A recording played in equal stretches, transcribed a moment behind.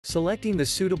Selecting the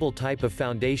suitable type of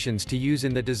foundations to use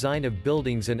in the design of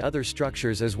buildings and other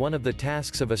structures is one of the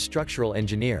tasks of a structural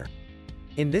engineer.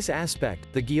 In this aspect,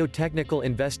 the Geotechnical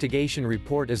Investigation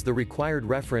Report is the required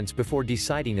reference before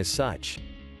deciding as such.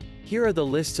 Here are the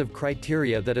lists of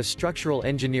criteria that a structural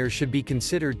engineer should be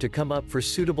considered to come up for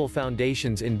suitable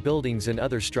foundations in buildings and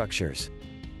other structures.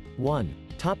 1.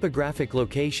 Topographic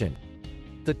location.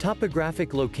 The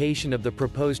topographic location of the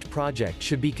proposed project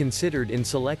should be considered in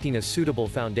selecting a suitable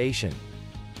foundation.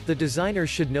 The designer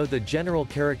should know the general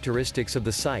characteristics of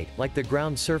the site, like the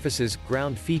ground surfaces,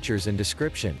 ground features and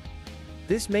description.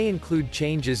 This may include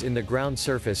changes in the ground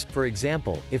surface, for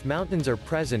example, if mountains are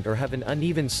present or have an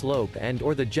uneven slope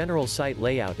and/or the general site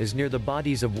layout is near the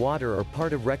bodies of water or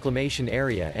part of reclamation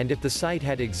area, and if the site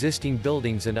had existing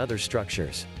buildings and other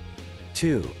structures.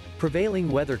 2.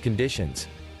 Prevailing weather conditions.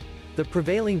 The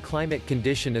prevailing climate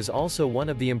condition is also one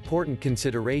of the important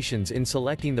considerations in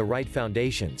selecting the right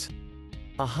foundations.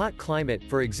 A hot climate,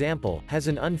 for example, has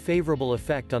an unfavorable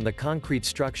effect on the concrete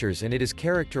structures, and it is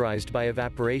characterized by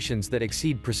evaporations that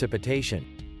exceed precipitation.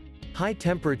 High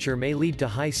temperature may lead to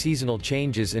high seasonal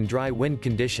changes and dry wind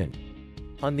condition.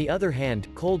 On the other hand,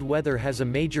 cold weather has a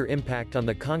major impact on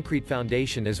the concrete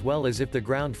foundation, as well as if the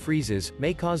ground freezes,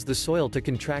 may cause the soil to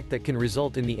contract that can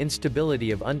result in the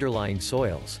instability of underlying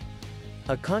soils.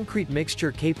 A concrete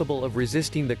mixture capable of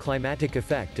resisting the climatic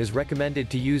effect is recommended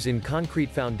to use in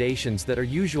concrete foundations that are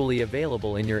usually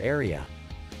available in your area.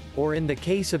 Or in the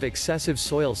case of excessive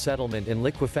soil settlement and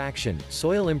liquefaction,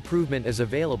 soil improvement is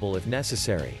available if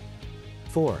necessary.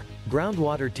 4.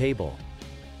 Groundwater table.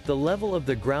 The level of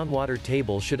the groundwater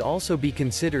table should also be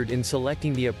considered in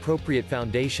selecting the appropriate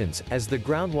foundations, as the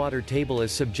groundwater table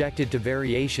is subjected to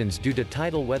variations due to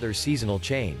tidal weather seasonal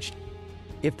change.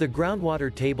 If the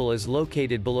groundwater table is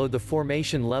located below the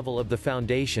formation level of the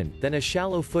foundation, then a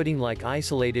shallow footing like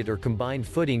isolated or combined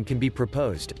footing can be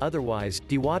proposed, otherwise,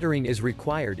 dewatering is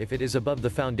required if it is above the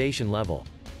foundation level.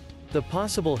 The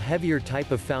possible heavier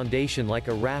type of foundation like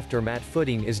a raft or mat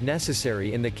footing is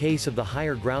necessary in the case of the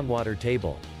higher groundwater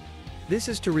table. This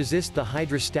is to resist the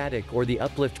hydrostatic or the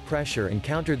uplift pressure and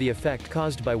counter the effect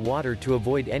caused by water to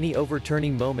avoid any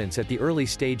overturning moments at the early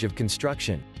stage of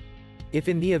construction. If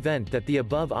in the event that the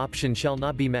above option shall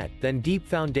not be met, then deep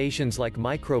foundations like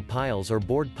micro piles or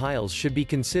board piles should be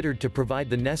considered to provide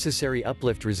the necessary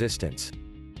uplift resistance.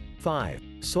 5.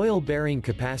 Soil bearing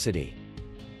capacity.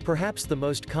 Perhaps the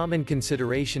most common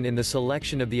consideration in the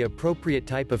selection of the appropriate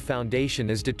type of foundation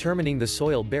is determining the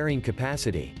soil bearing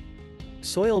capacity.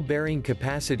 Soil bearing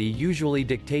capacity usually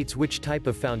dictates which type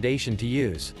of foundation to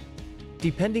use.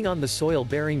 Depending on the soil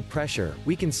bearing pressure,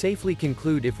 we can safely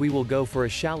conclude if we will go for a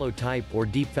shallow type or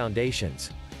deep foundations.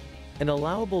 An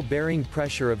allowable bearing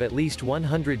pressure of at least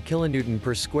 100 kN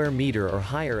per square meter or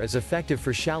higher is effective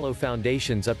for shallow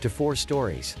foundations up to 4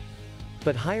 stories.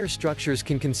 But higher structures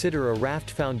can consider a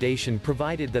raft foundation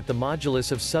provided that the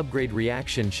modulus of subgrade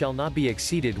reaction shall not be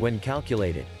exceeded when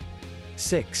calculated.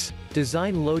 6.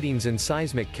 Design loadings and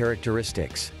seismic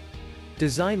characteristics.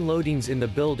 Design loadings in the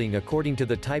building according to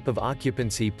the type of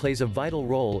occupancy plays a vital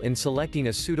role in selecting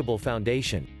a suitable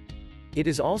foundation. It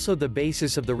is also the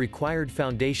basis of the required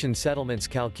foundation settlements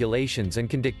calculations and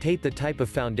can dictate the type of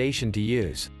foundation to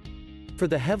use. For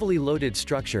the heavily loaded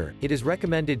structure, it is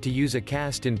recommended to use a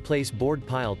cast-in-place board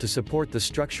pile to support the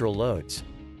structural loads.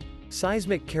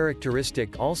 Seismic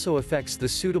characteristic also affects the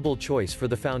suitable choice for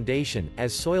the foundation,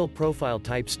 as soil profile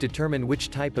types determine which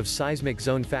type of seismic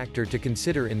zone factor to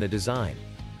consider in the design.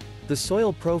 The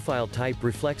soil profile type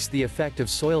reflects the effect of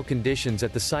soil conditions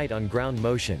at the site on ground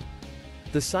motion.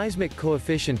 The seismic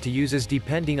coefficient to use is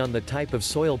depending on the type of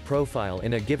soil profile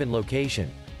in a given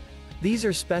location. These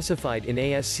are specified in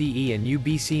ASCE and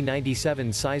UBC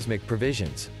 97 seismic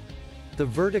provisions. The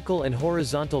vertical and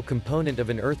horizontal component of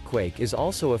an earthquake is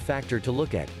also a factor to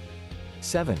look at.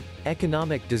 7.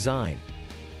 Economic design.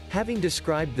 Having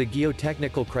described the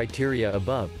geotechnical criteria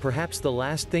above, perhaps the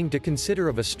last thing to consider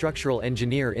of a structural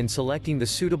engineer in selecting the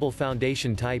suitable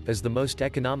foundation type is the most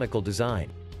economical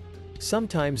design.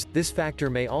 Sometimes, this factor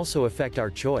may also affect our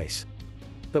choice.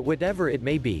 But whatever it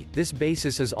may be, this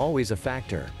basis is always a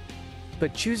factor.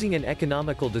 But choosing an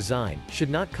economical design should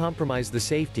not compromise the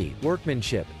safety,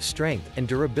 workmanship, strength, and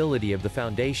durability of the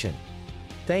foundation.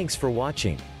 Thanks for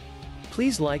watching.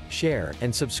 Please like, share,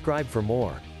 and subscribe for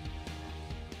more.